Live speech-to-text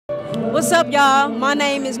What's up, y'all? My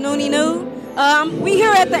name is Noonie Noo. We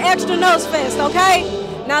here at the Extra Nos Fest, okay?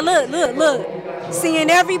 Now look.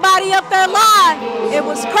 Seeing everybody up there live, it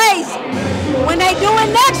was crazy. When they do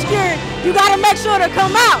it next year, you gotta make sure to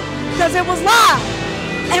come out, because it was live.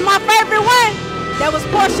 And my favorite one, that was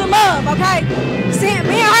Portia Love, okay? Seeing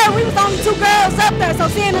me and her, we was only two girls up there,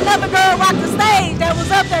 so seeing another girl rock the stage, that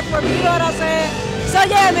was up there for me, you know what I'm saying? So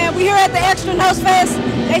yeah, man, we here at the Extra Nos Fest.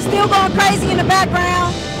 They still going crazy in the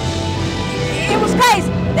background. It was crazy.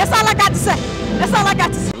 That's all I got to say. That's all I got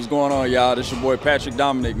to say. What's going on, y'all? This your boy Patrick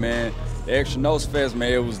Dominic, man. The Extra Nos Fest,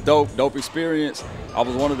 man, it was dope experience. I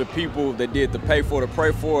was one of the people that did the pay for it to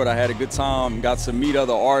pray for it. I had a good time, got to meet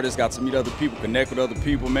other artists, got to meet other people, connect with other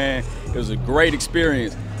people, man. It was a great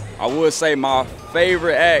experience. I would say my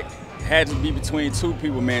favorite act had to be between two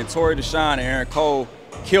people, man. Tori Deshawn and Aaron Cole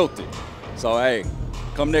killed it. So, hey,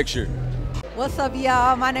 come next year. What's up,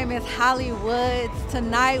 y'all? My name is Holly Woods.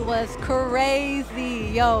 Tonight was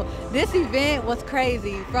crazy. Yo, this event was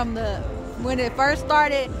crazy. When it first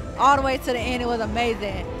started all the way to the end, it was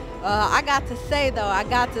amazing. I got to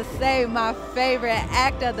say my favorite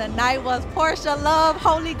act of the night was Portia Love.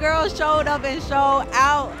 Holy Girl showed up and showed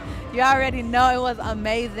out. You already know it was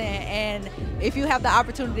amazing. And if you have the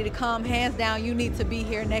opportunity to come, hands down, you need to be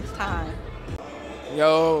here next time.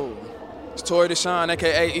 Yo, it's Tori Deshawn,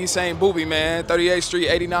 aka East St. Booby, man. 38th Street,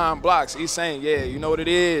 89 blocks, East St. Yeah, you know what it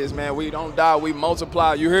is, man. We don't die, we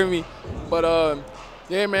multiply. You hear me? But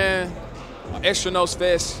yeah, man. Extra Nos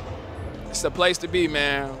Fest, it's the place to be,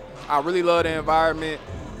 man. I really love the environment.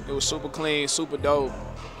 It was super clean, super dope.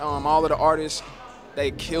 All of the artists,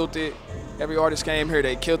 they killed it. Every artist came here,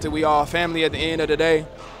 they killed it. We all family at the end of the day.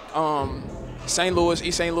 St. Louis,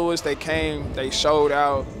 East St. Louis, they came, they showed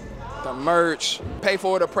out. The merch, pay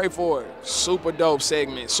for it or pray for it. Super dope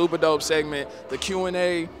segment, super dope segment. The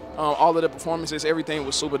Q&A, all of the performances, everything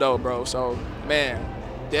was super dope, bro. So, man,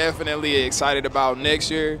 definitely excited about next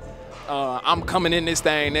year. I'm coming in this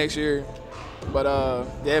thing next year. But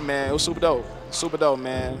yeah, man, it was super dope,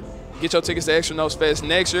 man. Get your tickets to Extra Nos Fest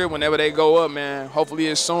next year whenever they go up, man. Hopefully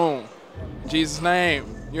it's soon. In Jesus' name,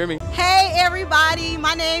 you hear me? Hey everybody,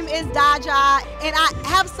 my name is Daja, and I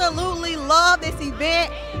absolutely love this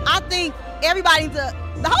event. I think everybody, the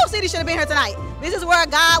whole city should have been here tonight. This is where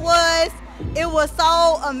God was. It was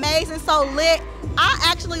so amazing, so lit. I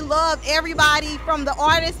actually love everybody, from the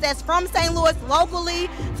artists that's from St. Louis locally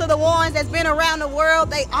to the ones that's been around the world.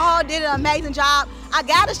 They all did an amazing job. I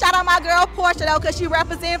gotta shout out my girl Portia though, because she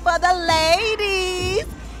represents for the ladies.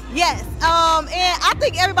 Yes, and I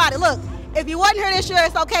think everybody, look, if you wasn't here this year,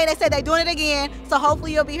 it's okay. They said they're doing it again, so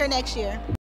hopefully you'll be here next year.